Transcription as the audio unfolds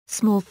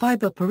Small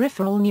fiber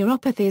peripheral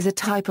neuropathy is a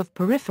type of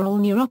peripheral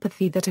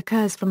neuropathy that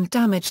occurs from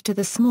damage to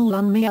the small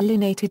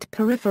unmyelinated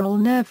peripheral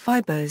nerve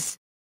fibers.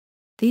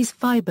 These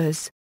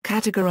fibers,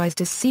 categorized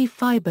as C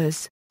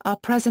fibers, are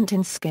present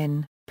in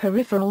skin,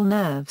 peripheral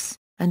nerves,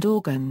 and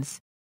organs.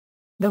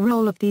 The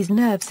role of these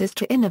nerves is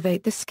to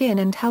innervate the skin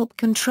and help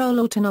control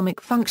autonomic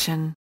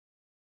function.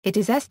 It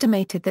is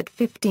estimated that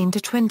 15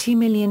 to 20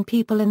 million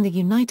people in the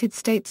United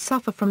States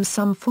suffer from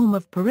some form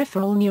of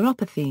peripheral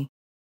neuropathy.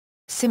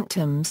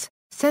 Symptoms.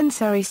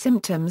 Sensory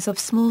symptoms of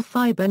small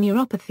fiber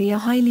neuropathy are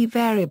highly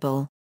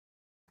variable.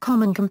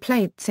 Common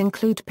complaints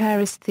include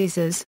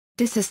paresthesias,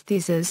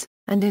 dysesthesias,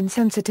 and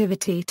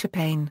insensitivity to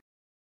pain.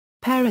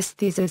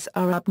 Paresthesias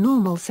are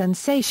abnormal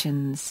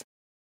sensations.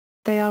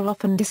 They are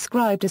often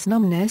described as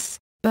numbness,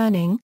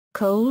 burning,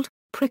 cold,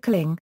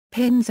 prickling,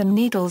 pins and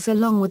needles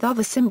along with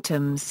other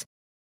symptoms.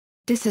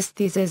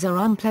 Dysesthesias are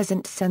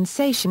unpleasant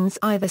sensations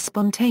either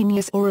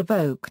spontaneous or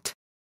evoked.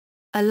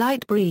 A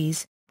light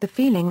breeze, the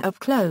feeling of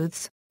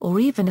clothes, or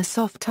even a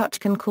soft touch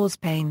can cause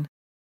pain.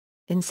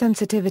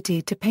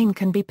 Insensitivity to pain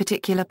can be a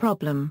particular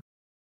problem.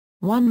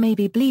 One may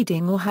be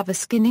bleeding or have a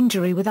skin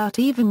injury without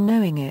even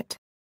knowing it.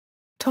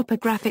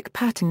 Topographic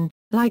pattern.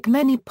 Like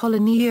many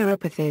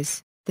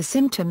polyneuropathies, the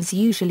symptoms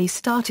usually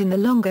start in the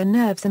longer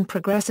nerves and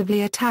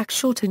progressively attack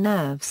shorter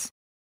nerves.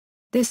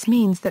 This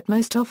means that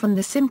most often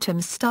the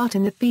symptoms start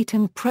in the feet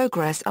and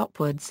progress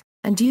upwards,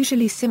 and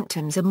usually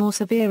symptoms are more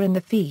severe in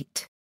the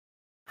feet.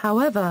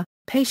 However,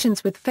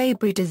 patients with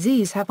Fabry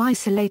disease have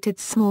isolated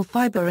small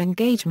fiber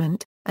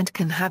engagement, and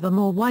can have a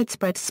more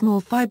widespread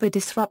small fiber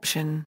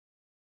disruption.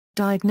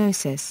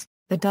 Diagnosis.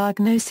 The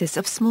diagnosis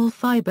of small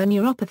fiber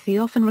neuropathy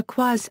often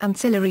requires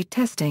ancillary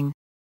testing.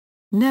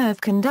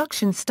 Nerve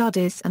conduction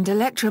studies and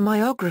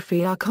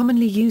electromyography are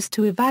commonly used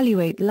to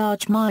evaluate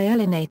large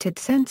myelinated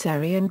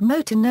sensory and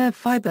motor nerve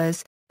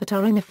fibers, but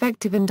are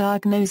ineffective in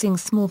diagnosing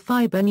small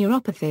fiber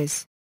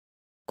neuropathies.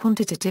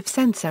 Quantitative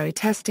sensory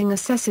testing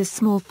assesses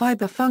small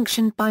fiber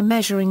function by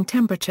measuring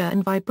temperature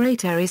and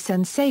vibratory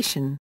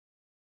sensation.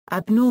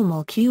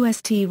 Abnormal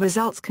QST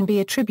results can be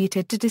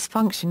attributed to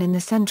dysfunction in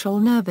the central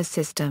nervous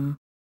system.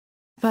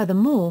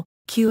 Furthermore,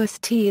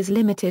 QST is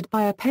limited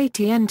by a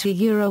patent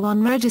Euro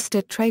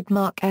unregistered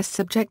trademark S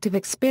subjective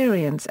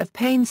experience of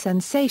pain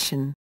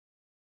sensation.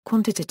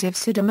 Quantitative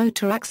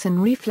Sudomotor Axon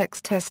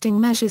reflex testing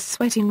measures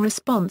sweating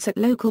response at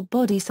local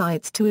body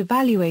sites to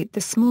evaluate the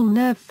small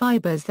nerve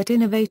fibers that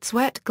innervate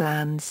sweat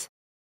glands.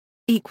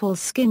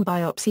 Skin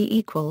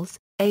biopsy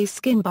A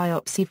skin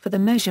biopsy for the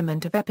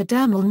measurement of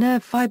epidermal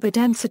nerve fiber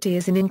density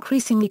is an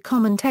increasingly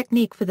common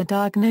technique for the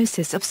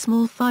diagnosis of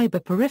small fiber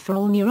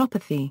peripheral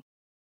neuropathy.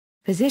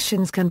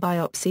 Physicians can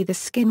biopsy the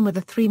skin with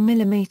a 3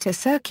 mm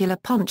circular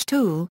punch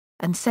tool,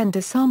 and send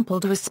a sample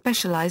to a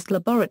specialized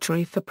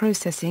laboratory for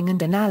processing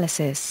and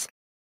analysis.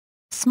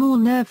 Small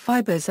nerve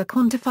fibers are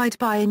quantified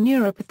by a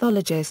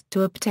neuropathologist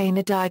to obtain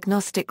a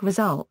diagnostic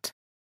result.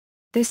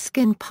 This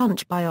skin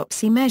punch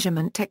biopsy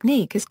measurement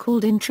technique is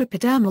called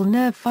intraepidermal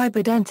nerve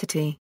fiber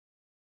density.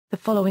 The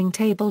following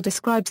table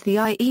describes the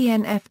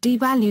IENFD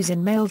values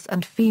in males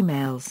and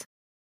females.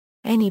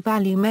 Any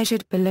value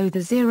measured below the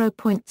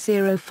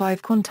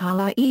 0.05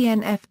 quintile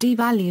IENFD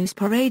values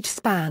per age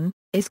span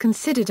is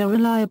considered a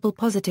reliable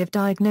positive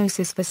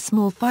diagnosis for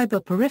small fiber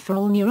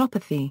peripheral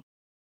neuropathy.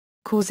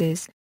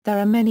 Causes. There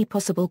are many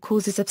possible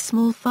causes of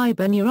small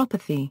fiber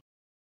neuropathy.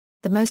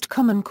 The most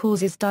common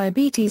cause is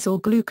diabetes or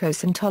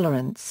glucose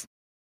intolerance.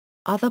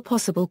 Other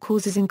possible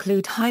causes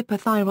include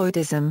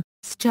hyperthyroidism,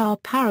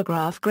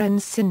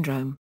 Sjögren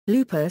syndrome,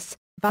 lupus,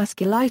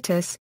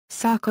 vasculitis,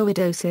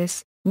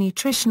 sarcoidosis,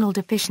 nutritional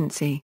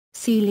deficiency,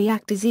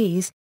 celiac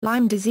disease,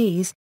 Lyme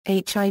disease,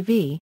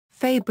 HIV,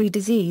 Fabry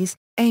disease,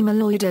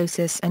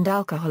 amyloidosis and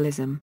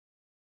alcoholism.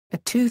 A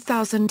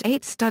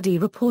 2008 study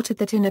reported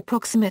that in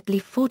approximately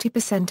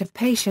 40% of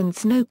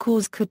patients no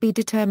cause could be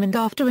determined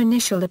after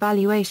initial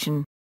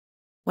evaluation.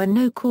 When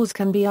no cause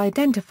can be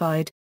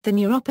identified, the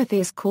neuropathy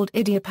is called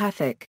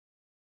idiopathic.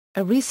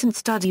 A recent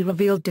study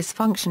revealed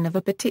dysfunction of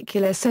a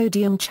particular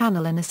sodium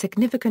channel in a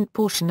significant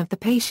portion of the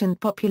patient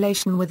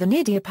population with an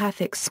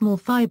idiopathic small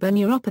fiber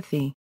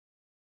neuropathy.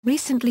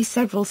 Recently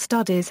several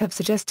studies have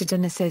suggested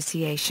an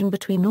association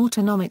between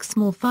autonomic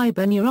small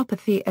fiber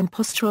neuropathy and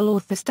postural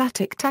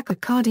orthostatic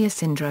tachycardia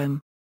syndrome.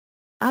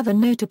 Other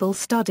notable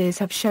studies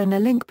have shown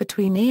a link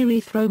between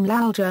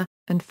erythromelalgia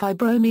and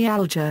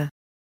fibromyalgia.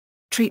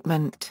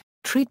 Treatment.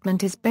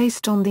 Treatment is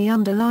based on the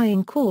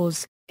underlying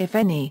cause, if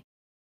any.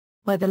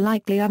 Where the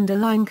likely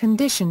underlying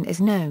condition is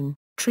known,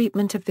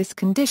 treatment of this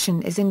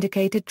condition is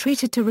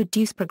treated to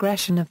reduce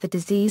progression of the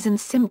disease and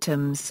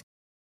symptoms.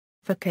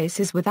 For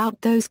cases without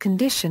those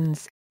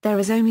conditions, there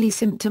is only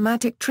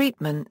symptomatic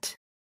treatment.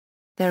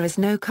 There is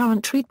no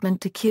current treatment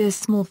to cure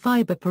small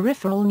fiber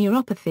peripheral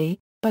neuropathy,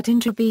 but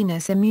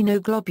intravenous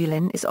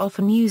immunoglobulin is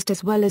often used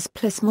as well as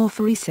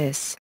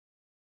plasmapheresis.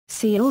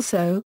 See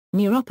also,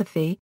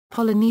 neuropathy,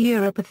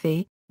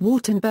 polyneuropathy,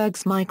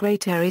 Wartenberg's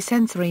migratory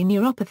sensory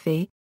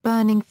neuropathy,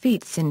 burning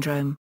feet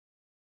syndrome.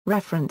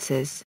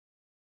 References.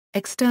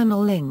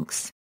 External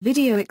links,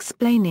 video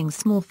explaining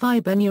small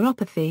fiber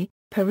neuropathy,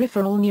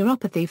 Peripheral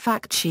Neuropathy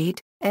Fact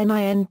Sheet,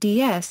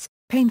 NINDS,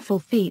 Painful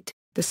Feet,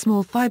 the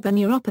Small Fiber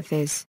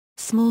Neuropathies,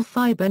 Small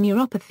Fiber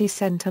Neuropathy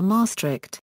Center Maastricht.